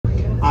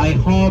I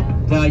hope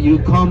that you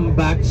come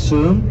back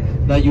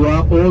soon, that you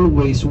are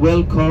always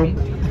welcome.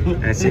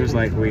 And it seems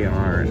like we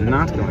are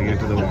not going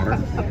into the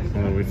water,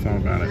 although we thought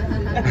about it.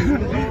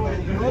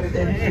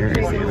 Here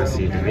is the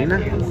MSC Divina.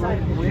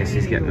 Yes,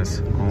 he's getting us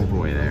all the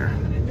way there.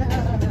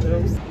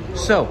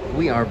 So,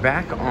 we are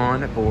back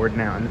on board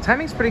now, and the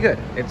timing's pretty good.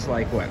 It's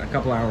like, what, a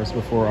couple hours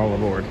before all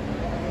aboard,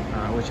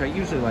 which I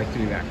usually like to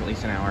be back at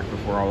least an hour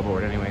before all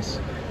aboard anyways.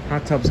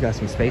 Hot tub's got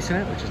some space in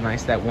it, which is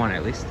nice, that one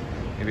at least.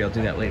 Maybe I'll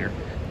do that later.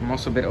 I'm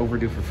also a bit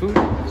overdue for food,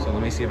 so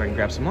let me see if I can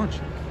grab some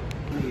lunch.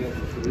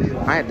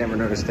 I had never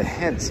noticed the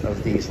heads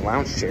of these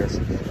lounge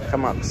chairs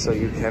come up so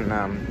you can,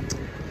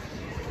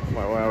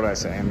 what would I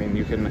say? I mean,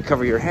 you can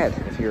cover your head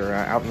if you're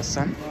out in the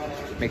sun.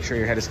 Make sure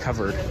your head is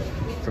covered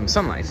from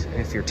sunlight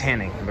if you're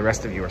tanning, and the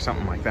rest of you or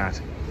something like that.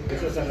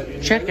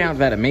 Check out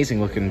that amazing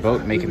looking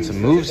boat making some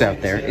moves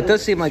out there. It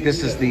does seem like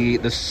this is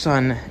the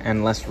sun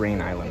and less rain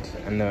island,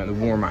 and the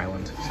warm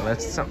island. So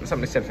that's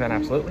something to say for that,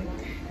 absolutely.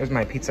 Here's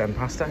my pizza and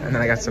pasta, and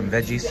then I got some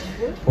veggies,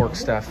 pork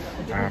stuff,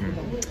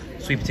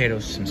 sweet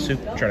potatoes, some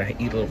soup, try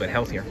to eat a little bit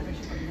healthier.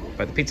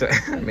 But the pizza,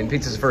 I mean,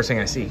 pizza's the first thing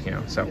I see, you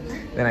know, so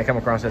then I come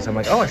across this, I'm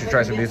like, oh, I should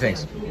try some new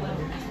things.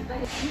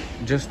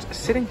 Just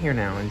sitting here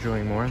now,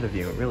 enjoying more of the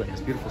view. It really is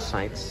beautiful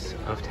sights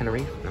of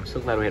Tenerife, and I'm so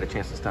glad we had a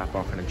chance to stop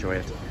off and enjoy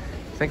it.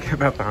 Thinking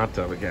about the hot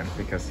tub again,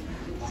 because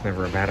it's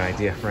never a bad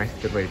idea, right?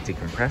 Good way to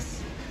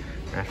decompress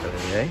after the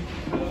day.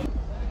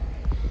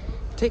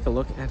 Take a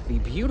look at the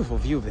beautiful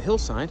view of the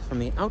hillside from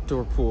the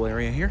outdoor pool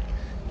area here.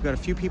 We've got a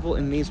few people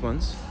in these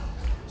ones,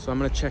 so I'm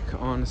gonna check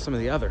on some of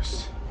the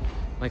others,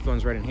 like the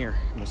ones right in here,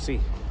 and we'll see.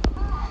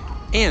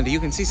 And you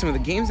can see some of the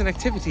games and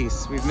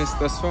activities we've missed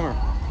thus far.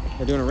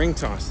 They're doing a ring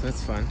toss,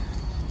 that's fun.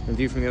 And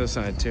view from the other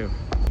side too.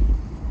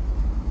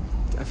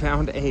 I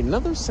found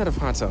another set of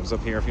hot tubs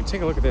up here. If you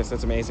take a look at this,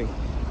 that's amazing.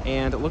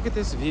 And look at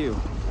this view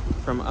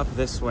from up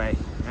this way.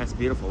 That's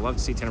beautiful. Love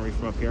to see Tenerife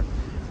from up here.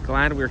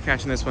 Glad we were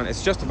catching this one.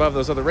 It's just above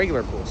those other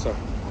regular pools, so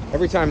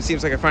every time it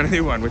seems like I find a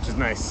new one, which is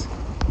nice.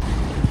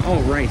 All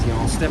right,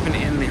 y'all, stepping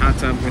in the hot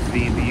tub with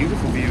the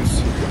beautiful views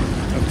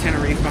of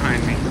Tenerife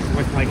behind me,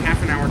 with like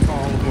half an hour to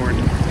all aboard.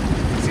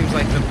 It seems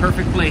like the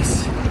perfect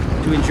place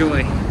to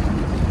enjoy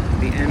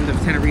the end of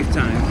Tenerife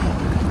time,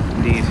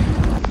 indeed.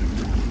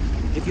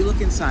 If you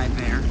look inside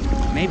there,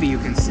 maybe you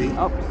can see,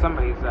 oh,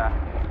 somebody's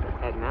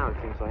heading out,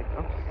 it seems like.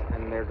 Oh,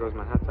 and there goes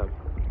my hot tub.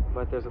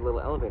 But there's a little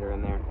elevator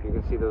in there. You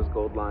can see those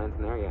gold lines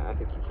in there. Yeah, I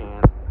think you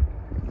can.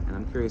 And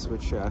I'm curious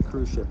which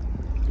cruise ship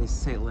is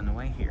sailing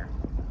away here.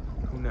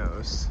 Who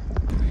knows?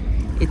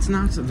 It's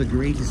not the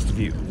greatest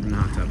view from the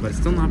hot tub, but it's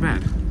still not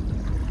bad.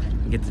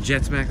 Get the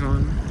jets back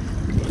on.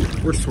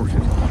 We're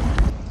sorted.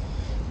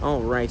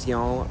 All right,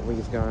 y'all.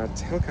 We've got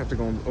a helicopter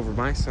going over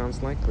by,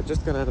 sounds like, but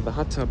just got out of the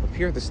hot tub up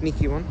here, the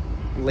sneaky one,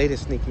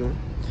 latest sneaky one.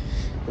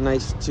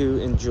 Nice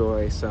to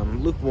enjoy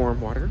some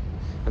lukewarm water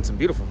and some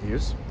beautiful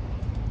views.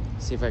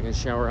 See if I can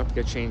shower up,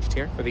 get changed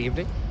here for the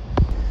evening.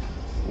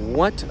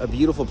 What a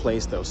beautiful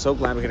place, though. So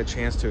glad we had a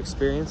chance to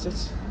experience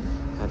it.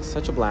 Had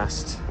such a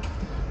blast.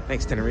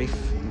 Thanks,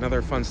 Tenerife.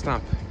 Another fun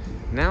stop.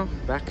 Now,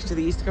 back to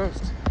the East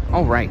Coast.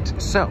 All right,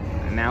 so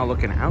now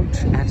looking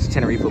out at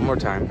Tenerife one more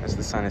time as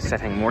the sun is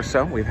setting more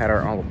so. We've had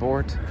our all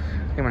aboard.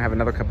 I'm gonna have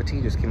another cup of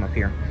tea. Just came up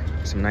here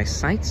for some nice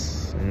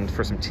sights and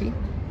for some tea.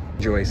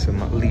 Enjoy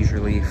some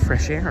leisurely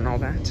fresh air and all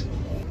that.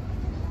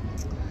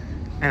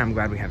 And I'm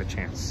glad we had a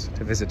chance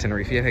to visit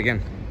Tenerife yet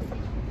again.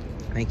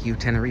 Thank you,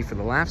 Tenerife, for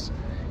the laughs.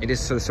 It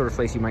is the sort of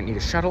place you might need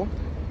a shuttle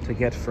to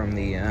get from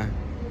the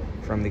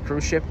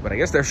cruise ship, but I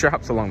guess there are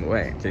shops along the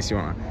way in case you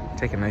want to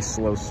take a nice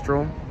slow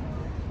stroll.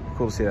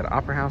 Cool to see that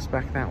opera house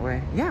back that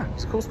way. Yeah,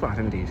 it's a cool spot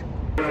indeed.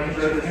 So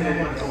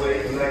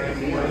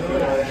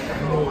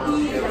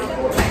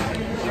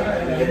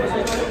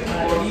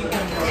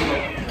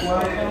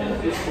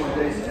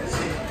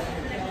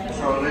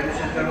ladies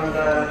and gentlemen,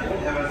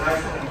 have a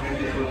nice and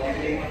beautiful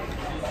evening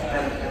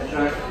and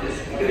enjoy this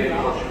great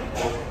portion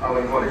of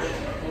our voyage.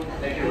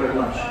 Thank you very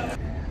much.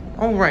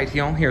 All right,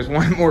 y'all, here's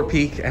one more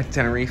peek at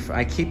Tenerife.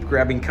 I keep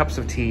grabbing cups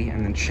of tea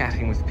and then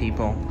chatting with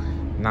people,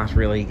 not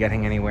really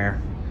getting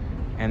anywhere,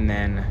 and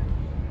then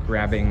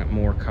grabbing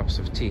more cups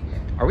of tea.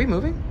 Are we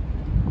moving?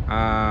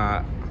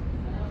 I'm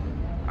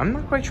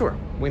not quite sure.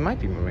 We might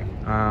be moving.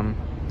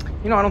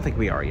 You know, I don't think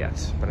we are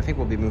yet, but I think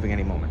we'll be moving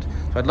any moment.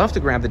 So I'd love to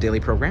grab the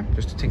daily program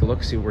just to take a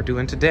look, see what we're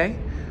doing today,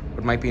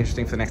 what might be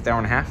interesting for the next hour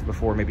and a half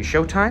before maybe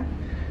showtime.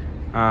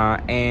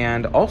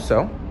 And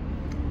also,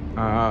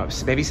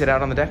 maybe sit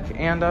out on the deck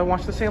and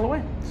watch the sail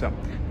away. So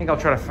I think I'll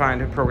try to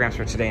find programs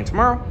for today and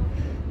tomorrow,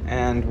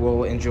 and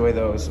we'll enjoy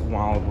those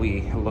while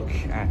we look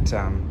at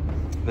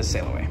the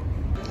sail away.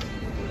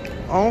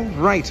 All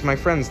right, my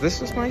friends,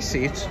 this is my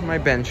seat, my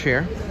bench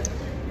here.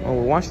 Well,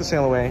 we'll watch the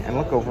sail away and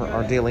look over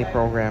our daily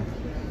program.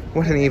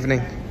 What an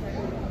evening.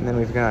 And then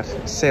we've got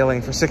sailing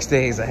for 6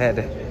 days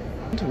ahead.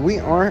 We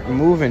are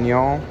moving,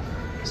 y'all.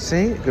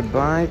 Say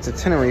goodbye to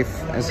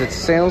Tenerife as it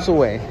sails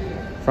away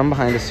from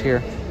behind us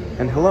here.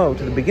 And hello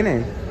to the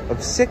beginning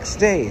of 6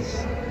 days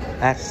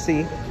at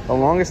sea. The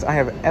longest I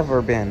have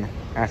ever been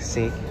at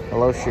sea.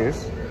 Hello,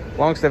 shoes.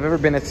 Longest I've ever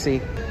been at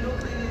sea.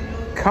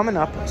 coming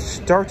up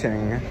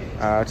starting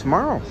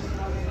tomorrow.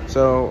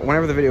 So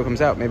whenever the video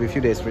comes out, maybe a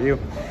few days for you.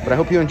 But I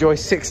hope you enjoy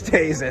 6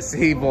 days at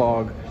sea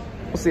vlog.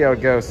 We'll see how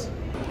it goes.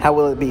 How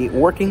will it be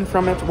working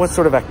from it? What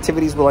sort of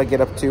activities will I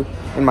get up to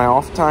in my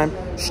off time?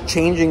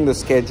 Changing the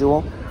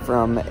schedule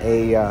from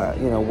a,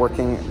 you know,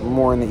 working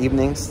more in the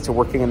evenings to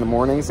working in the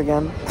mornings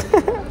again.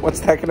 What's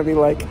that going to be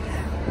like?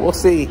 We'll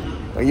see.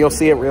 You'll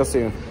see it real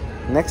soon.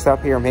 Next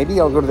up here, maybe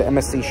I'll go to the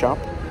MSC shop.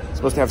 It's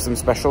supposed to have some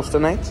specials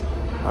tonight.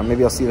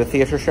 Maybe I'll see the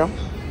theater show.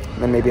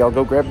 And then maybe I'll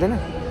go grab dinner.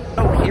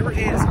 Oh, here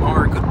is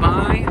our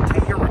goodbye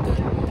to Europe.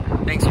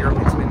 Thanks, Europe.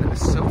 It's been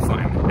so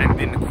fun and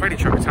been quite a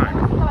chunk of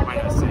time,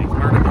 might I say.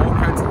 Learning all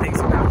kinds of things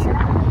about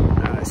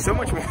you. So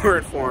much more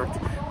informed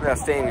about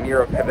staying in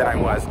Europe than I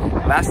was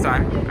last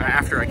time.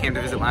 After I came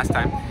to visit last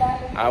time,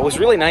 it was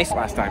really nice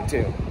last time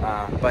too.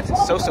 But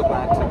so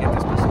glad to get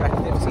this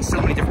perspective, see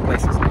so many different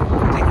places.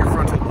 Take your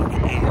frontal look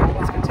and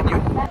let's continue.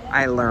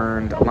 I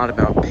learned a lot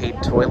about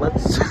paid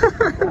toilets.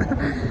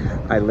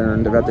 I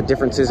learned about the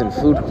differences in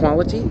food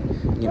quality,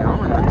 you know,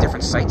 and the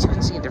different sites you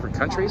can see in different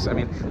countries. I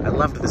mean, I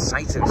loved the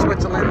sites in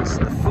Switzerland,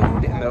 the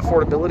food and the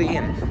affordability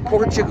in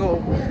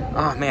Portugal.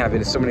 Oh man, I've been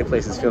to so many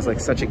places. It feels like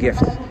such a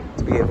gift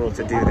to be able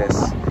to do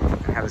this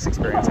and have this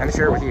experience and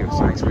share it with you. So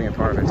thanks for being a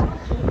part of it.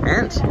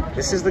 And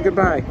this is the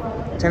goodbye.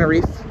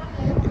 Tenerife,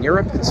 in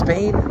Europe, in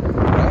Spain,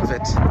 all of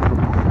it.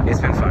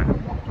 It's been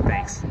fun.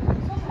 Thanks.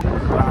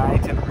 Bye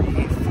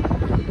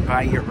Tenerife,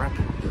 bye Europe,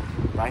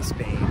 bye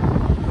Spain,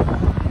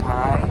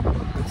 bye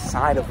the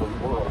side of the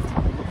world.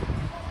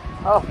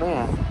 Oh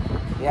man,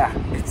 yeah,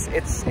 it's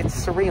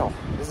surreal.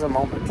 This is a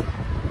moment.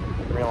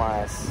 I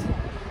realize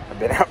I've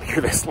been out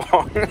here this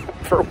long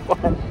for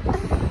what?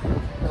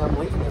 And I'm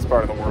leaving this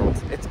part of the world.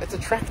 It's a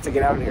trek to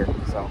get out of here.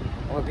 So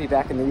I'm gonna be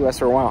back in the US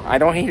for a while. I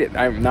don't hate it.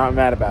 I'm not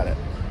mad about it.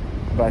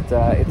 But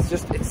it's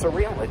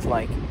surreal. It's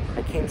like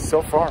I came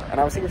so far and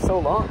I was here so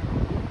long.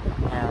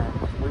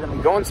 And we're gonna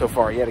be going so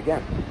far yet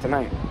again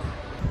tonight.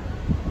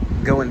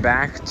 Going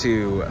back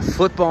to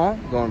football,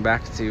 going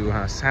back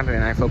to Saturday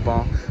Night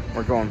Football.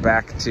 We're going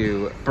back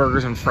to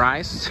burgers and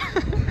fries.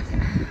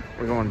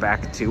 We're going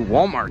back to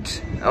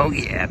Walmart. Oh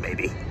yeah,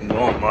 baby,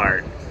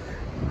 Walmart.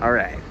 All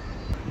right.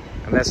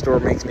 And that store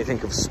makes me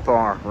think of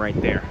Spar right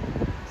there.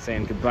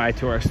 Saying goodbye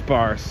to our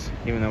Spars,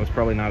 even though it's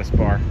probably not a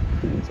Spar.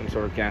 Some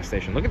sort of gas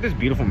station. Look at this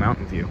beautiful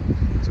mountain view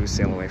as we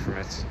sail away from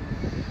it.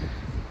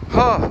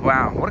 Oh,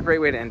 wow. What a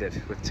great way to end it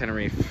with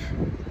Tenerife.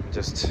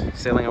 Just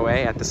sailing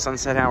away at the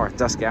sunset hour,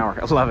 dusk hour.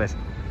 I love it.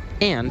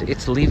 And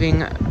it's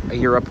leaving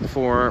Europe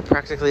for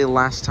practically the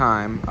last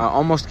time,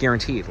 almost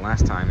guaranteed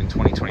last time in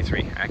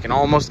 2023. I can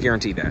almost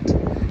guarantee that.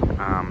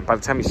 By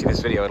the time you see this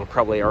video, it'll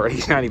probably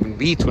already not even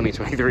be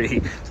 2023.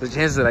 So the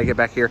chances that I get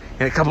back here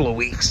in a couple of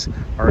weeks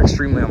are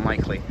extremely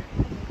unlikely.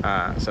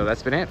 So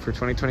that's been it for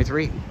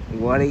 2023.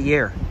 What a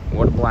year.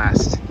 What a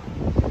blast.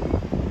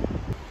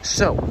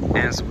 So,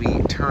 as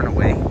we turn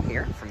away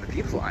here from the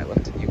beautiful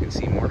island, you can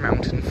see more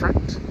mountain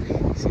front.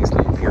 You see this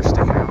little pier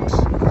sticking out.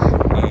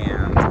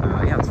 And,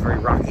 yeah, it's very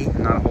rocky.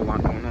 Not a whole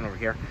lot going on over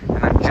here.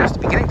 And I'm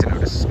just beginning to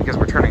notice, because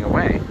we're turning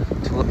away,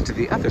 to look to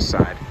the other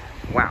side.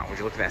 Wow, would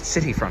you look at that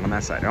city front on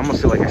that side? I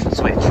almost feel like I should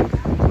switch.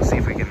 Let's see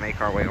if we can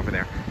make our way over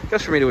there.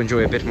 Just for me to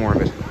enjoy a bit more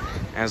of it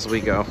as we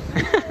go.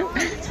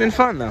 It's been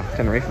fun, though,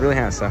 Tenerife. It really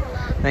has, so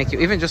thank you.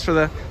 Even just for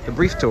the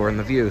brief tour and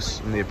the views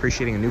and the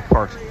appreciating a new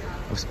part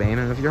of Spain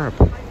and of Europe.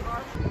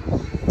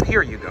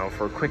 Here you go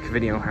for a quick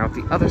video out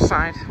the other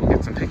side. We'll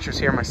get some pictures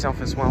here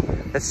myself as well.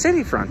 The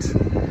city front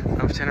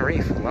of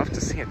Tenerife. Love to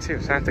see it too.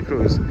 Santa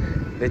Cruz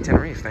de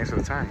Tenerife. Thanks for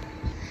the time.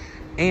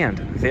 And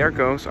there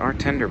goes our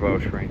tender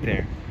boat right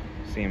there.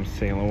 See him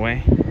sail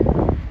away.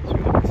 So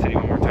we look at the city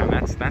one more time.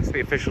 That's the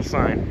official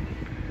sign.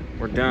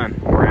 We're done.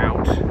 We're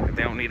out.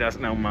 They don't need us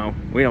no mo.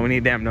 We don't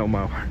need them no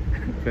mo.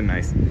 It's been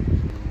nice.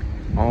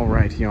 All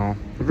right, y'all.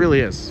 It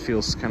really is. It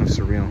feels kind of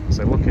surreal as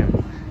I look at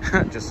it.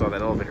 Just saw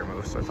that elevator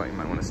move, so I thought you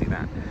might want to see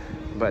that.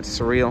 But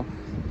surreal,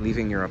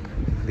 leaving Europe,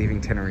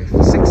 leaving Tenerife.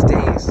 6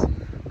 days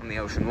on the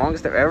ocean,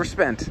 longest I've ever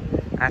spent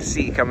at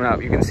sea. Coming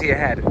up, you can see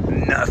ahead,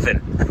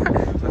 nothing.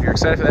 So if you're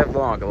excited for that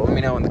vlog, let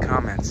me know in the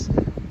comments.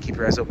 Keep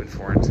your eyes open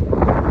for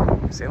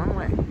it. Sailing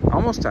away.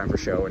 Almost time for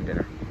show and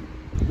dinner.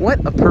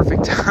 What a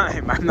perfect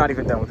time. I'm not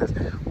even done with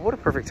this. What a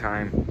perfect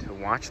time to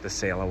watch the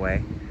sail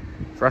away.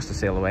 For us to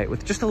sail away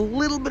with just a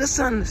little bit of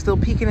sun still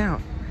peeking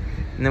out.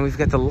 And then we've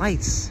got the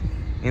lights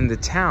in the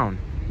town,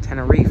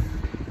 Tenerife,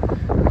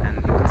 and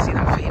you can see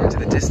them fade into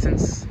the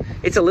distance.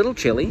 It's a little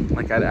chilly.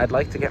 Like I'd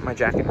like to get my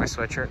jacket, my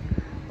sweatshirt,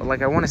 but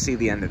like I want to see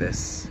the end of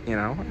this, you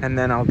know. And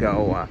then I'll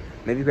go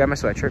maybe grab my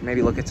sweatshirt,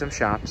 maybe look at some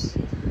shops,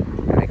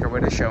 make our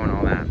way to the show and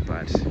all that.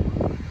 But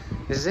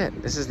this is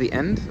it. This is the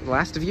end, the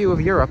last view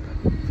of Europe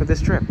for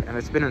this trip, and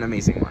it's been an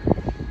amazing one.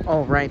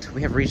 All right,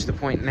 we have reached the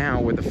point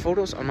now where the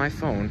photos on my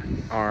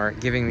phone are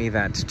giving me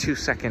that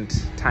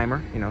 2-second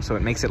timer, you know, so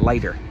it makes it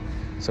lighter.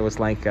 So it's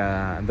like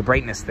the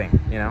brightness thing,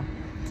 you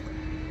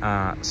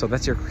know? So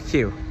that's your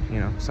cue, you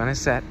know? Sun is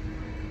set.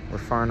 We're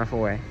far enough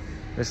away.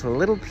 There's a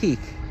little peak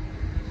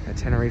at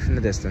Tenerife in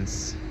the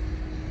distance.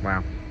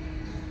 Wow.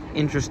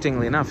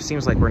 Interestingly enough, it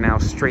seems like we're now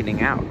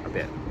straightening out a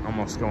bit.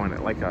 almost going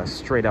at like a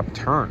straight up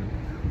turn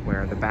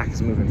where the back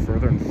is moving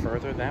further and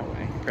further that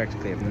way. You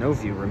practically have no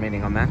view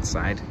remaining on that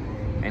side.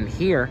 And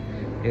here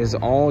is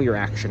all your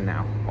action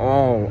now,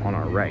 all on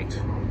our right,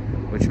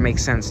 which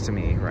makes sense to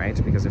me, right?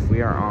 Because if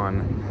we are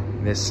on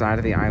this side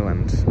of the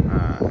island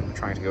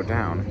trying to go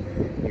down,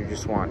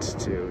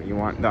 you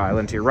want the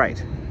island to your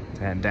right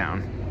to head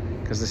down,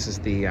 because this is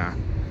the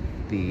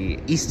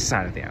east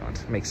side of the island.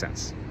 Makes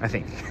sense, I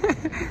think.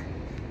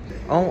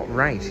 All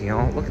right,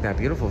 y'all, look at that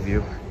beautiful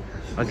view.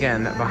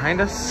 Again, behind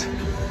us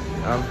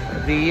of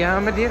the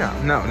Madeira.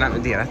 No, not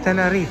Madeira,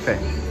 Tenerife.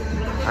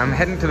 I'm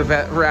heading to the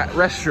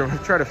restroom.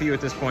 I've tried a few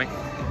at this point.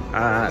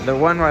 The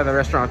one where the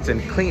restaurant's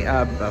in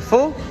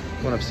full,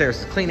 the one upstairs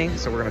is cleaning,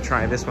 so we're gonna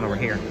try this one over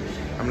here.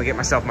 I'm gonna get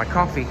myself my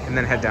coffee and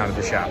then head down to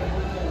the shop.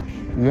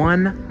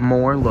 One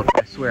more look.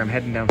 I swear I'm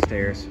heading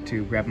downstairs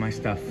to grab my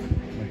stuff.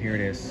 Well, here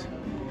it is.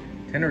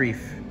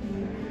 Tenerife,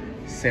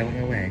 sailing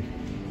away.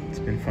 It's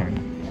been fun.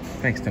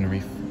 Thanks,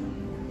 Tenerife.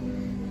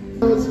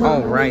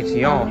 All right,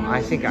 y'all,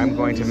 I think I'm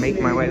going to make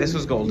my way. This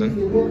was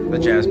golden, the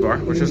jazz bar,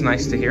 which was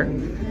nice to hear.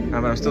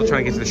 But I'm still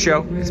trying to get to the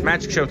show. It's a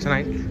magic show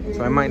tonight,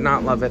 so I might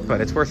not love it,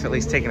 but it's worth at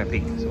least taking a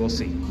peek, so we'll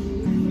see.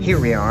 Here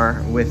we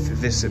are with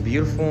this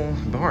beautiful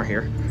bar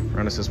here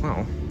around us as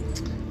well.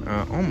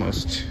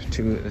 Almost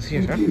to the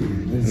theater.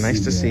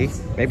 Nice to see.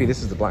 Maybe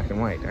this is the black and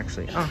white,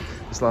 actually. Oh,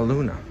 it's La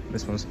Luna.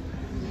 This one's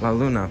La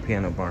Luna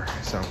piano bar.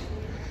 So,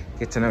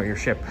 get to know your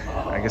ship.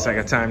 I guess I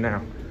got time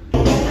now.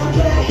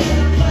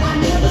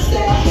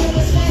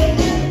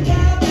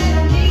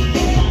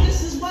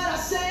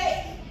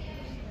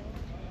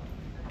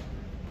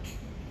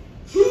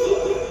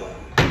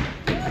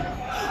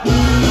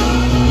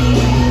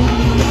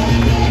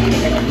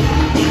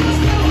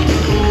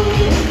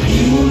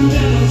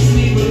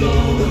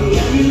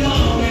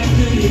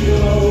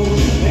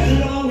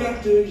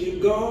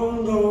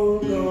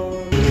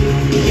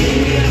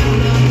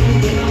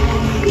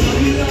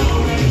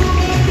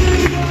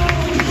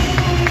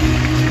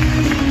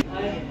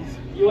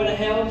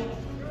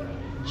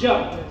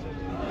 Jump.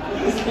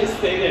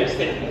 Stay there,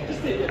 stay there,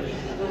 stay there.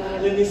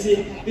 Let me see.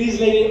 This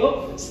lady,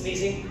 oh,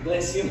 sneezing.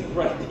 Bless you.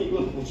 Right,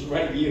 people.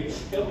 Right, you.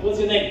 What's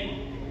your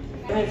name?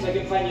 Right, so I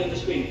can find you on the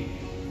screen.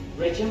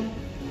 Rachel?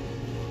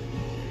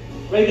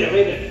 Right there,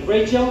 right there.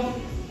 Rachel?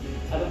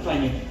 I don't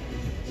find you.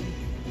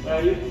 Where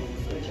are you?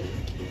 Rachel?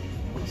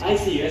 I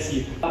see you, I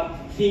see you.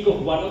 Think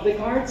of one of the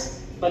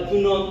cards, but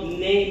do not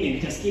name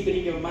it. Just keep it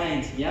in your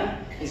mind, yeah?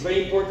 It's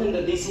very important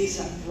that this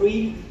is a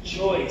free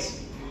choice.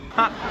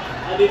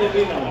 I didn't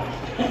mean that one.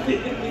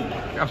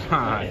 Come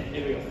on. Right,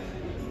 here we go.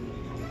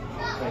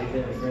 Right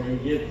there, very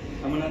good.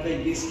 I'm gonna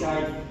take this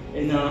card,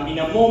 and in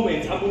a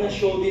moment, I'm gonna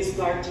show this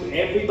card to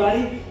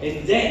everybody,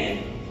 and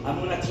then I'm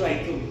gonna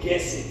try to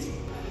guess it.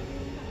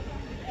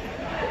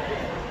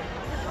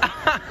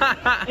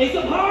 Ace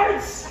of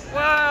Hearts!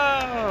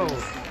 Whoa!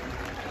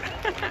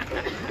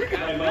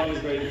 My mom is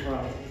very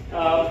proud.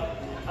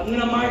 I'm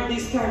gonna mark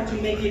this card to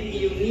make it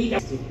unique.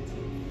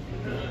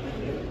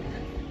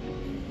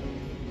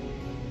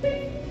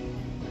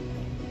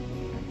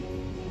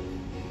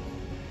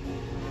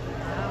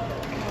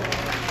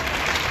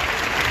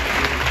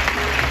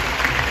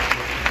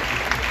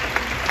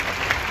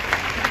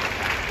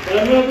 But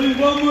I'm gonna do it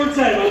one more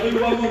time. I'll do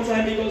it one more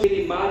time because it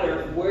doesn't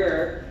matter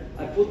where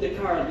I put the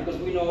card, because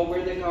we know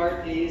where the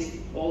card is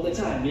all the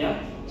time,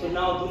 yeah? So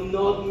now do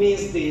not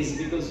miss this,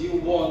 because you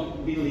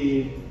won't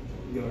believe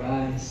your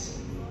eyes.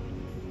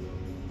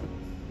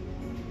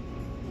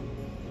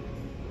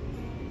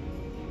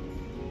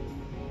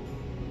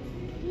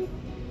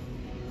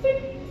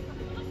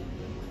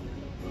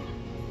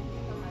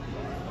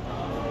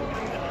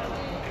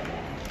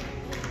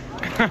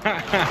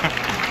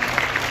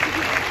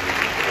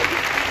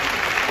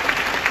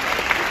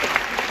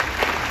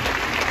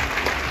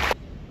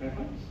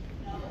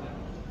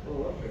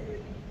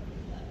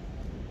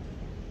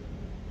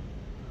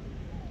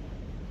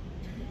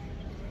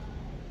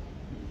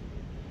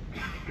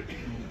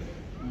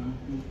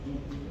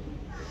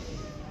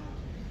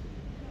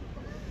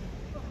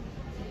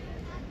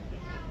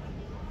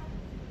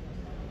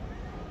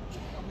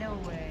 No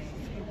way.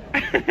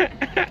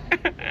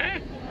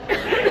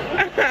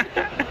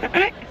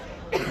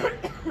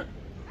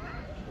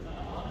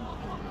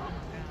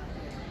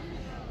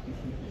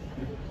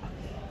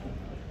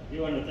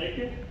 You want to take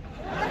it?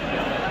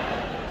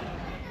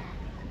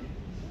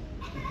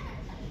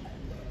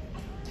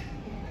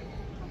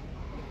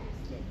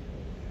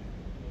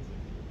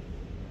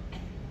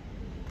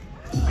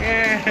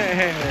 Yay!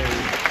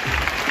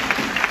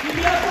 Give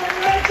it up for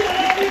Rachel,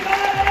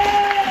 everybody!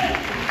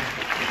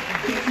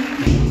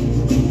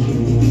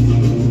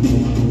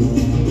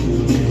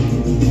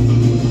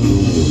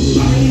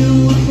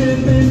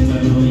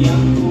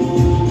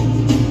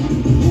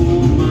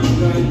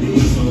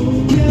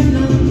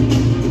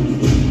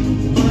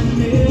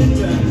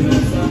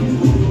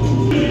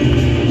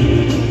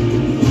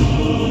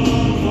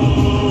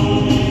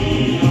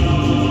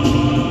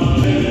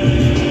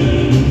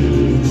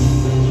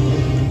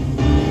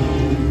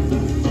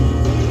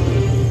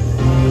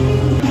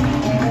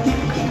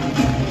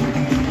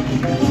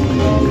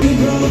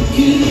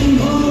 walking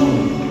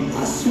home,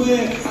 I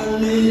swear I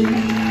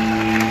live.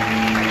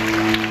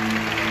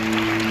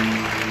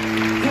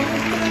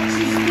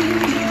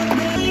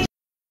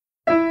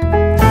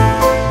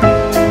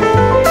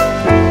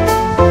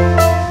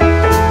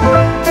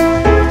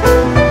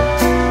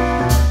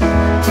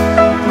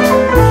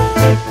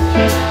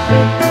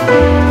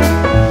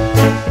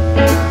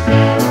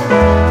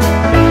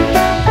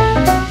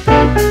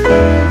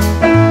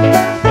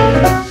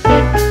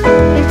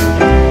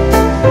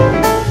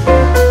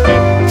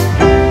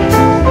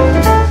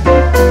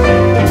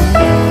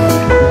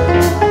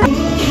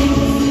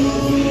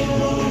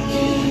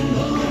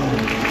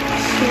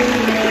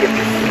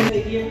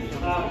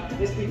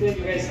 Let's pretend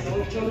you guys know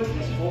each other,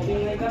 just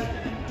holding like that.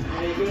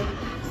 Very good.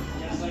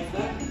 Just like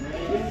that.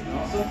 Very good.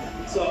 Awesome.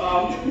 So,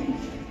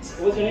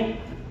 what's your name?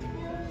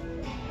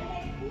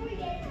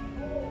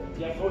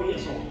 You're 4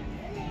 years old.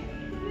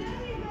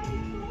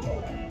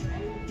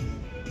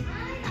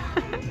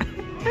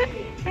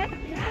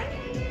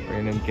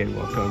 Random kid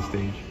walked on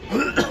stage.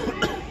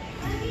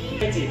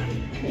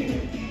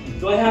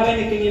 Do I have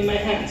anything in my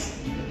hands?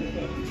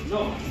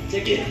 No.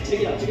 Check it out, check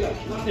it out.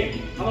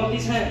 Nothing. How about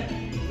this hand?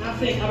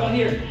 Nothing. How about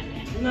here?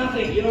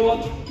 Nothing. You know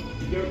what?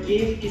 Your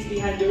gift is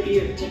behind your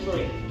ear. Check for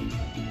it.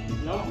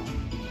 No?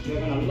 You're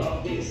gonna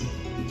love this.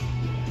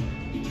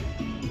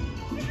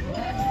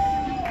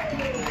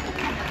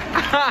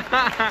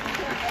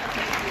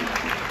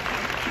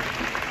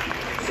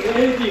 So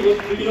do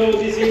you know what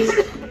this is?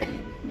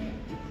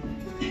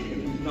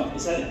 No,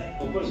 it's a,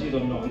 of course you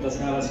don't know. It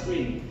doesn't have a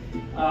screen.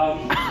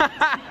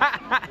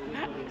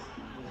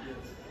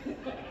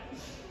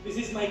 This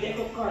is my deck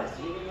of cards.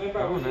 You remember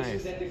I was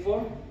using that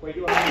before? Where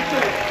you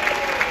are.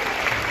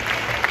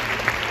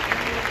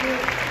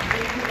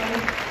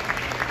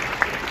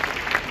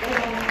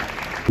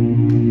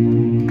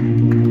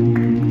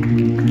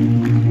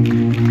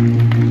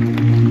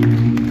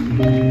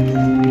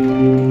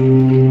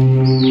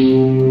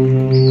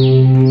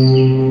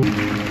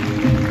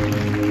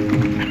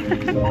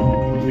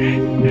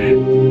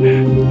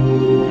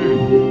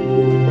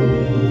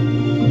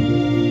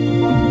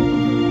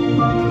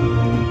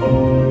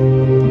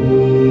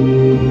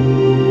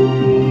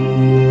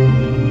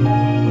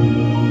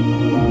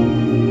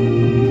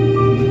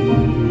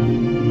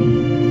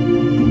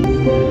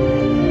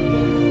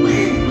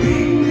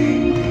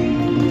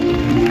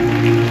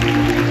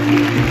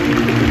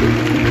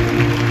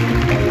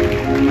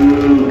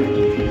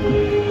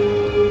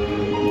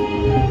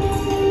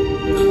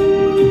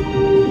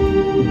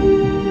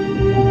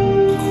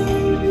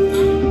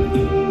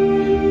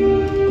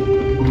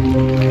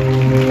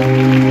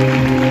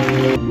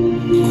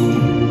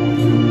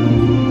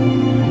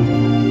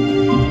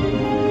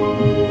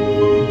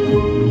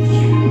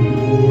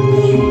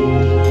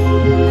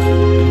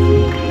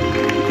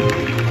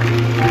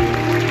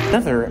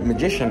 Another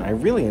magician I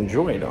really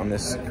enjoyed on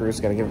this cruise,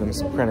 gotta give them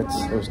some credits.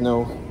 There was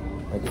no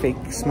like fake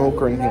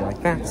smoke or anything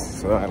like that,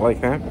 so I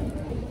like that.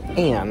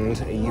 And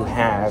you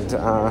had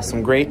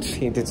some great,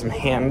 he did some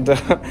hand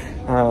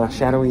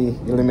shadowy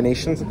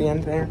illuminations at the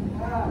end there.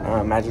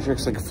 Magic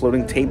tricks like a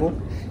floating table.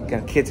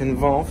 Got kids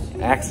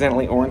involved,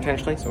 accidentally or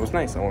intentionally, so it was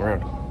nice all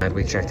around. And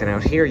we checked it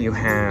out here. You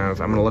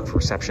have, I'm gonna look for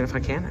reception if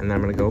I can, and then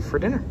I'm gonna go for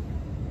dinner.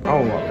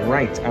 Oh,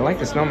 right. I like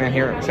the snowman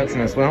here at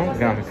reception as well. We've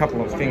got a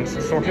couple of things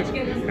sorted,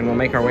 and we'll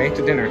make our way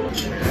to dinner.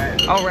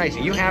 All right,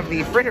 you have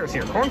the fritters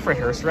here. Corn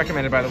fritters,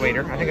 recommended by the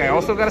waiter. I think I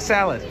also got a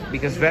salad,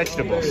 because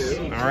vegetables.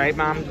 All right,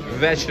 Mom?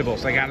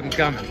 Vegetables. I got them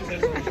coming.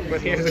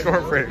 But here's the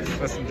corn fritters.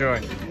 Let's enjoy.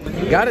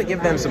 Gotta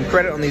give them some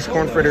credit on these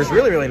corn fritters.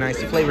 Really, really nice.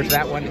 The flavor to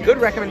that one. Good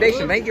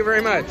recommendation. Thank you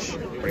very much.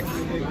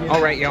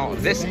 All right, y'all.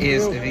 This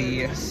is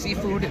the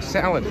seafood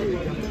salad.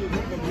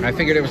 I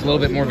figured it was a little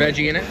bit more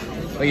veggie in it.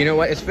 But you know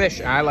what? It's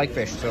fish. I like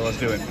fish, so let's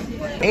do it.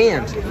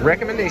 And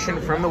recommendation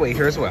from the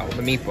waiter as well,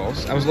 the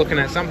meatballs. I was looking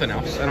at something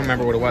else. I don't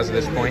remember what it was at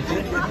this point.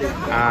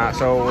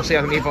 So we'll see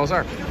how the meatballs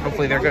are.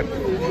 Hopefully they're good.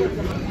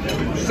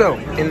 So,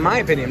 in my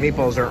opinion,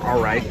 meatballs are all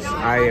right.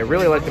 I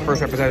really like the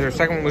first appetizer. The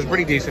second one was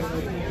pretty decent.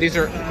 These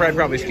are, I'd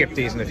probably skip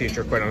these in the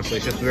future, quite honestly.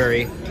 It's just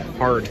very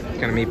hard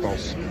kind of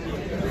meatballs.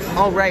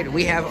 All right,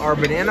 we have our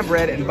banana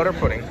bread and butter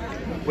pudding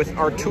with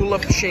our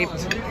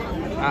tulip-shaped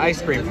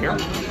ice cream here.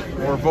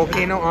 Or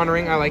volcano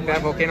honoring, I like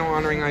that, volcano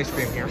honoring ice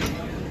cream here.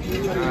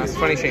 It's a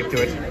funny shape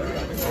to it.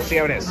 We'll see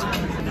how it is.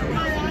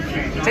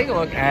 Take a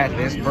look at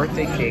this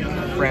birthday cake.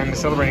 Friend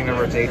celebrating their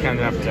birthday, kind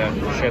enough to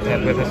share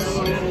that with us.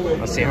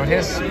 Let's see how it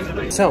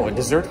is. So,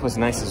 dessert was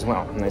nice as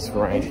well. Nice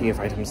variety of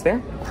items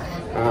there.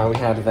 We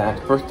had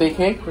that birthday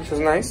cake, which was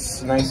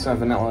nice. Nice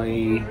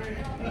vanilla-y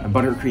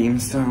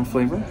buttercream style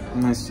flavor.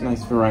 Nice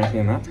variety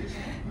in that.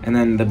 And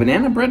then the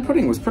banana bread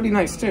pudding was pretty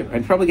nice too.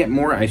 I'd probably get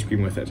more ice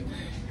cream with it.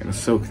 Gonna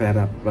soak that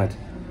up, but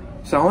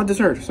solid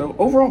dessert. So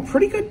overall,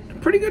 pretty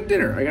good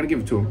dinner. I gotta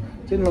give it to him.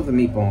 Didn't love the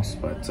meatballs,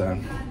 but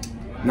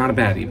not a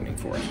bad evening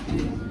for it.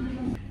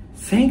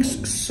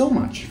 Thanks so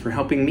much for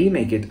helping me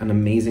make it an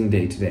amazing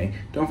day today.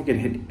 Don't forget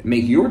to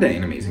make your day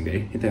an amazing day.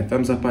 Hit that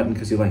thumbs up button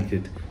because you liked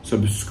it.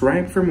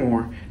 Subscribe for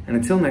more, and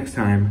until next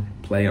time,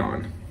 play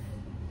on.